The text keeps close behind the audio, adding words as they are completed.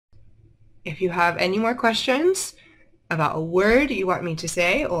if you have any more questions about a word you want me to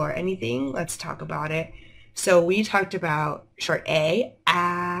say or anything, let's talk about it. So we talked about short A,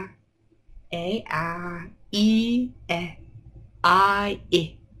 E, I,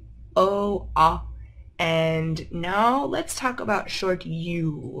 O, and now let's talk about short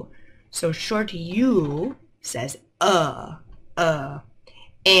U. So short U says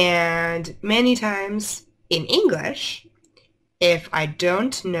and many times in English, if I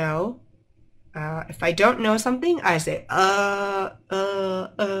don't know something, I say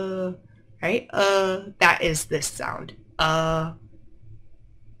right? That is this sound.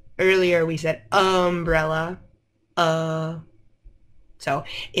 Earlier we said umbrella. So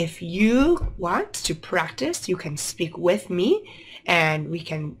if you want to practice, you can speak with me and we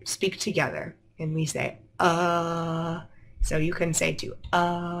can speak together. And we say so you can say too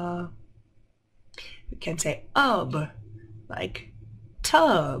you can say like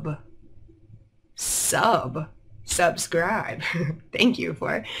tub, subscribe. Thank you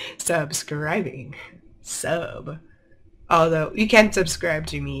for subscribing. Although you can't subscribe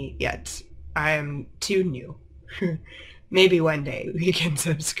to me yet. I am too new. Maybe one day we can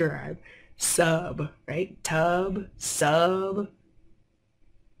subscribe. Right? Tub, sub,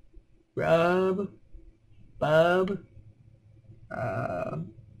 rub, bub,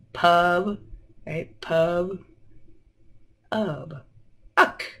 pub, right? Pub,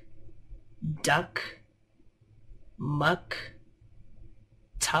 uck, duck, muck,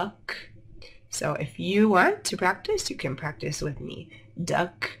 tuck. So if you want to practice, you can practice with me.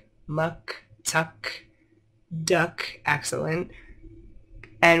 Duck, muck, tuck, duck. Excellent.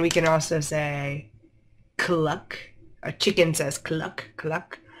 And we can also say cluck. A chicken says cluck,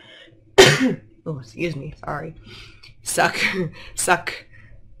 cluck. Oh, excuse me. Sorry. Suck, suck.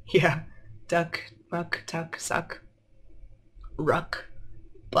 Yeah. Duck, muck, tuck, suck. Ruck,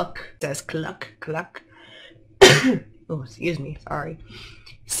 buck says cluck, cluck. Oh, excuse me. Sorry.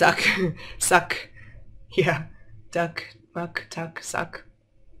 Suck, suck. Yeah. Duck, muck, tuck, suck.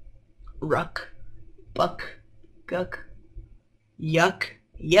 Ruck, buck, guck. Yuck,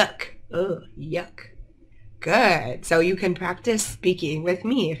 yuck. Oh, yuck. Good. So you can practice speaking with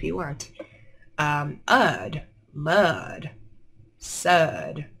me if you want. Ud, mud,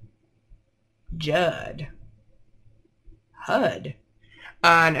 sud, jud, hud.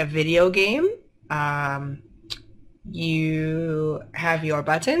 On a video game, you have your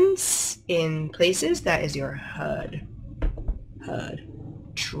buttons in places. That is your HUD. HUD.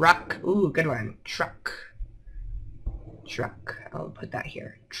 Truck. Ooh, good one. Truck. Truck. I'll put that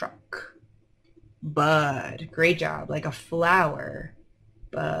here. Truck. Bud. Great job. Like a flower.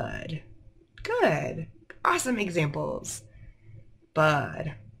 Bud. Good. Awesome examples.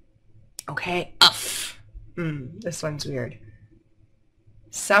 Bud. Okay. Uff. This one's weird.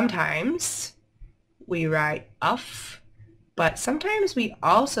 Sometimes we write uff, but sometimes we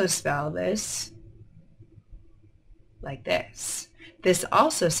also spell this like this. This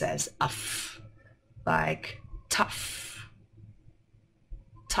also says uff, like tough,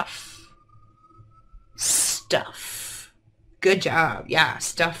 tough, stuff. Good job. Yeah,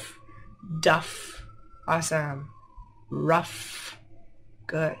 stuff, duff. Awesome. Rough.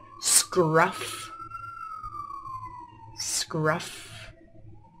 Good. Scruff. Scruff.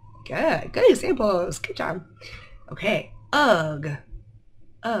 Good. Good examples. Good job. Okay. Ugh.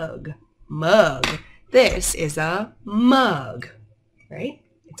 Ugh. Mug. This is a mug, right?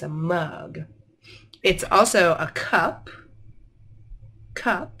 It's a mug. It's also a cup.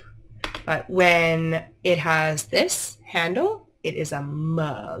 Cup. But when it has this handle, it is a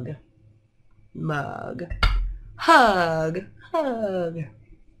mug. Mug. Hug. Hug.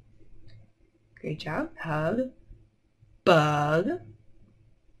 Great job. Hug. Bug.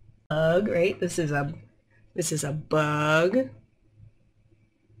 Bug, right? This is a bug.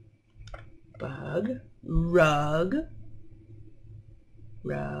 Bug. Rug.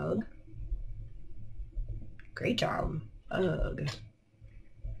 Rug. Great job. Ugh.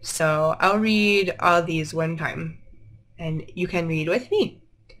 So I'll read all these one time and you can read with me.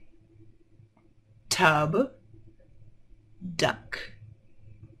 Tub, duck,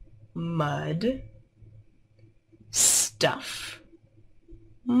 mud, stuff,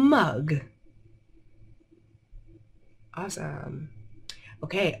 mug. Awesome.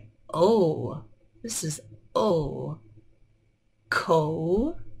 Okay, O. This is O.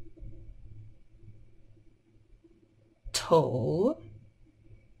 Co, toe,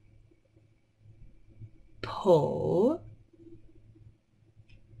 pull,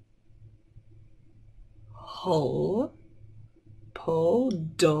 hole, pull,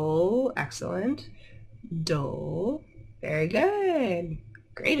 dole, excellent, dole, very good.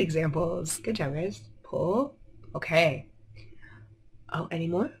 Great examples. Good job, guys. Pull. Okay. Oh, any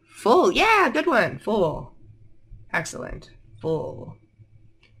more? Full. Yeah, good one. Full. Excellent. Full.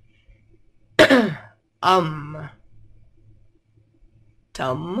 Tum.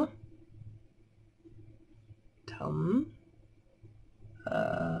 Tum.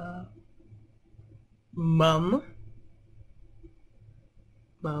 Mum.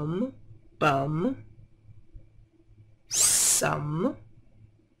 Mum. Bum. Some.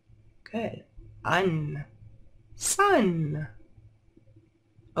 Good. Sun.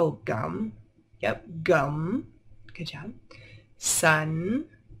 Oh, gum. Yep, gum. Good job. Sun.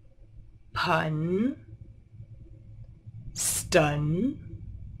 Pun. Stun.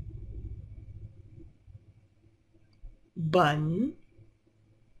 Bun.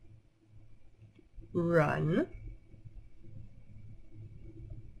 Run.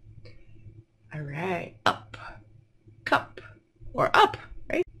 All right. Up. Cup. Or up,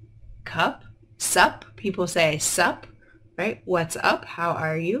 right? Cup. Sup. People say sup, right? What's up? How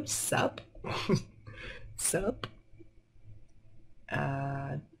are you? Sup. Sup.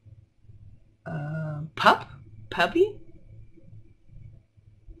 Pup. Puppy.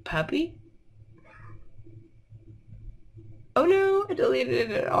 Puppy. Oh no, I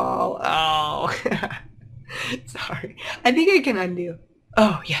deleted it all. Oh. Sorry. I think I can undo.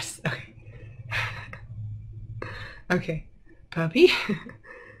 Oh, yes. Okay. Okay. Puppy.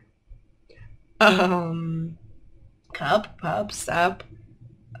 Cup, pup, sup.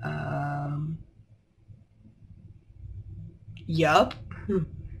 Yup.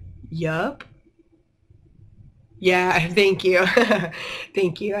 Yup. Yeah, thank you.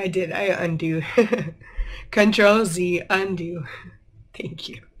 Thank you. I undo. Control Z, undo. Thank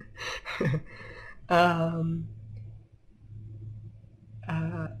you.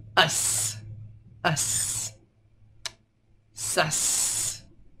 Us. Us. Sus.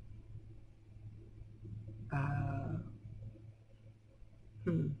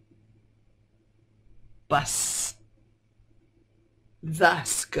 Bus.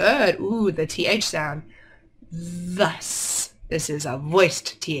 Thus. Good. Ooh, the TH sound. Thus. This is a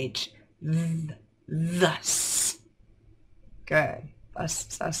voiced TH. Thus. Good. Bus,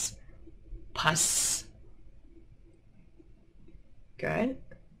 sus. Pus. Good.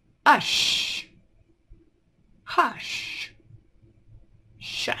 Ush. Hush.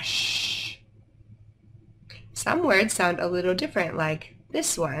 Shush. Some words sound a little different, like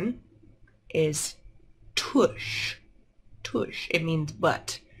this one is tush. Tush. It means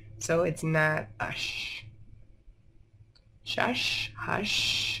but. So it's not ush. Shush.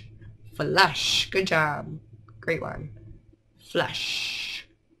 Hush. Flush. Good job. Great one. Flush.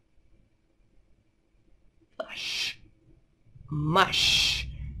 Flush. Mush.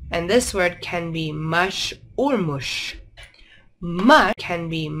 And this word can be mush or mush. Mush can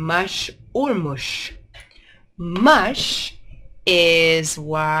be mush or mush. Mush is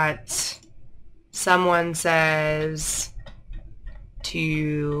what someone says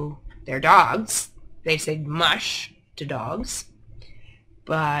to their dogs. They say mush to dogs.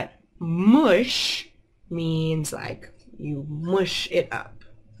 But mush means like you mush it up.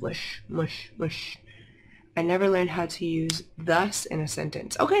 Mush, mush, mush. I never learned how to use thus in a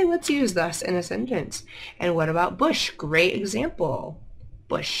sentence. Okay, let's use thus in a sentence. And what about bush? Great example.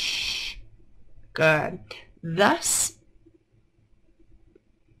 Bush. Good. Thus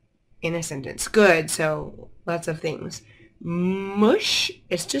in a sentence. Good. So lots of things. Mush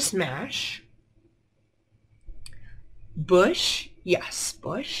is to smash. Bush, yes,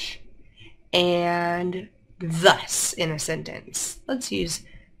 bush. And thus in a sentence. Let's use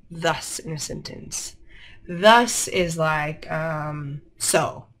thus in a sentence. Thus is like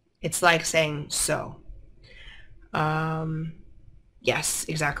so. It's like saying so. Yes,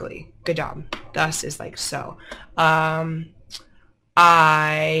 exactly. Good job. Thus is like so.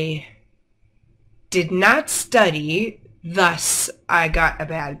 I did not study, thus I got a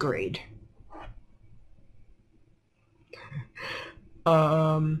bad grade.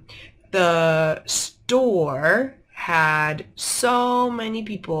 The store had so many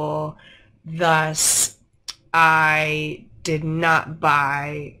people, thus I did not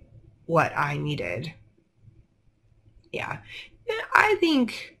buy what I needed. Yeah, I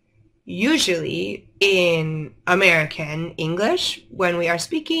think usually in American English, when we are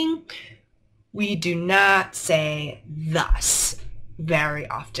speaking, we do not say thus very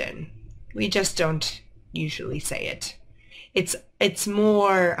often. We just don't usually say it. It's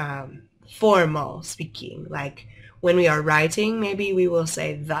more formal speaking. Like when we are writing, maybe we will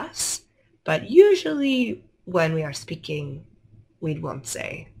say thus, but usually when we are speaking, we won't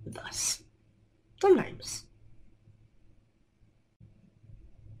say thus. Sometimes.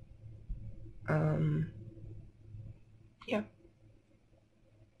 Yeah.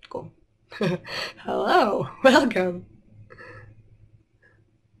 Cool. Hello. Welcome.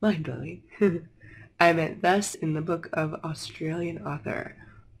 Mind-blowing. I meant thus in the book of Australian author.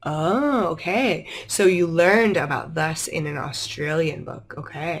 Oh, okay. So you learned about thus in an Australian book.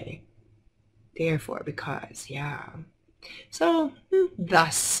 Okay. Therefore, because, yeah. So,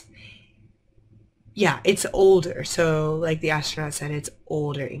 thus. Yeah, it's older. So, like the astronaut said, it's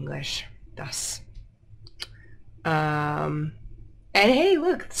older English. Thus. And hey,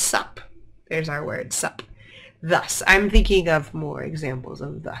 look, sup. There's our word, sup. Thus. I'm thinking of more examples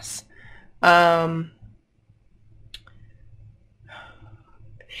of thus.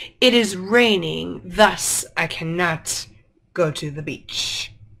 It is raining, thus I cannot go to the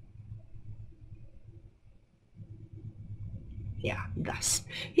beach. Yeah, thus.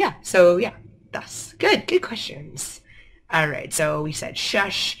 Yeah, so yeah, thus. Good questions. Alright, so we said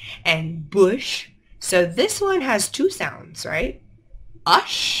shush and bush. So this one has two sounds, right?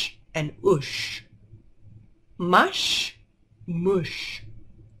 Ush and ush. Mush, mush.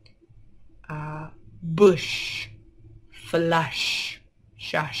 Bush, flush,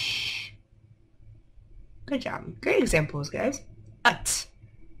 shush. Good job. Great examples, guys. Ut,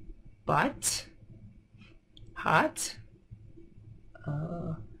 but, hot.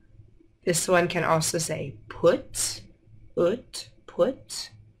 This one can also say put, ut, put.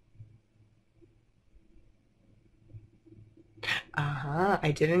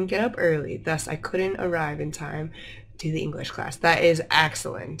 I didn't get up early, thus I couldn't arrive in time to the English class. That is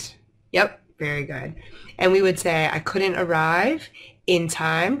excellent. Yep, very good. And we would say I couldn't arrive in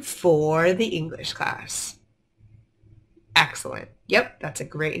time for the English class. Excellent. Yep, that's a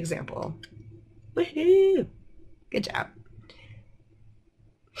great example. Woohoo! Good job.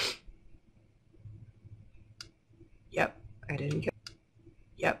 Yep, I didn't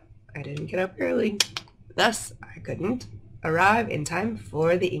get up early. Thus, I couldn't arrive in time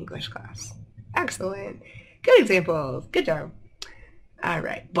for the English class. Excellent. Good examples. Good job. All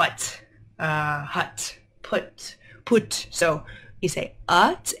right, but, hut, put. So you say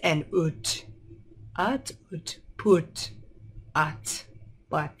ut and ut. Ut, ut, put. Ut,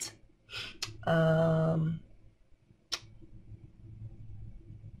 but.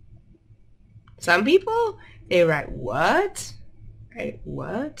 Some people, they write what? Right?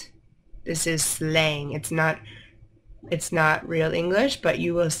 What? This is slang. It's not real English, but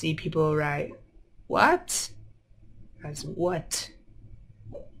you will see people write what as what,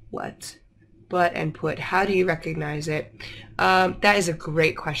 but and put. How do you recognize it? That is a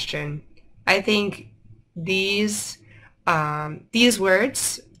great question. I think these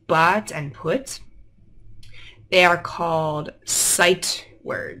words, but and put, they are called sight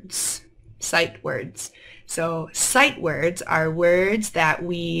words. Sight words. So sight words are words that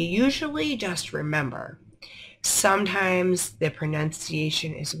we usually just remember. Sometimes the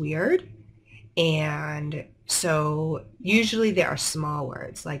pronunciation is weird, and so usually there are small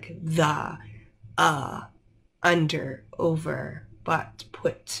words like the, under, over, but,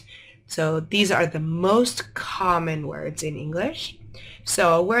 put. So these are the most common words in English.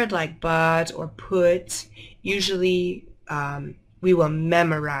 So a word like but or put, usually we will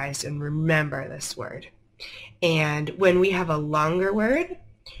memorize and remember this word. And when we have a longer word,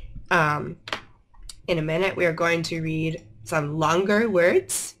 in a minute we are going to read some longer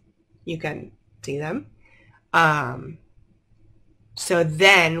words. You can see them. So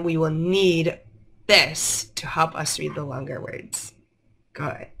then we will need this to help us read the longer words.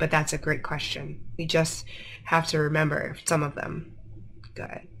 Good, but that's a great question. We just have to remember some of them.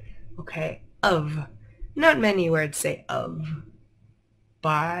 Good. Okay, of. Not many words say of,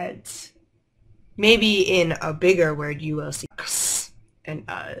 but maybe in a bigger word you will see x and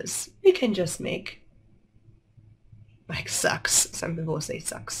us. We can just make like sucks. Some people will say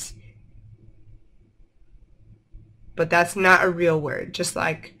sucks. But that's not a real word. Just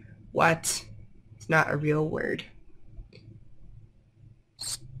like what, it's not a real word.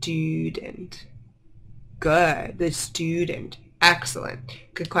 Student. Good. The student. Excellent.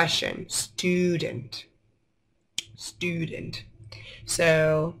 Good question. Student. Student.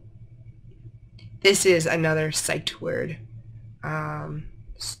 So this is another sight word.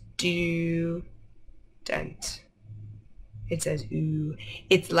 Student. It says oo.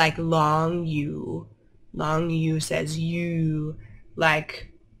 It's like long U. Long U says you,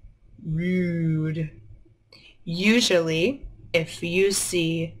 like rude. Usually, if you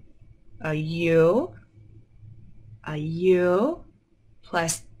see a U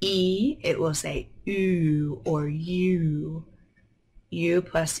plus E, it will say oo or you. U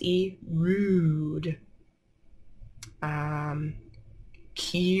plus E, rude.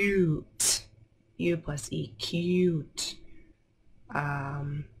 Cute. U plus E, cute.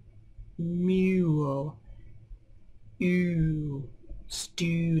 Mule. Ooh,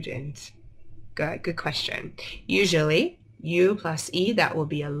 student. Good question. Usually, U plus E, that will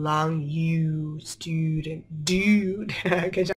be a long U, student, dude. Good job.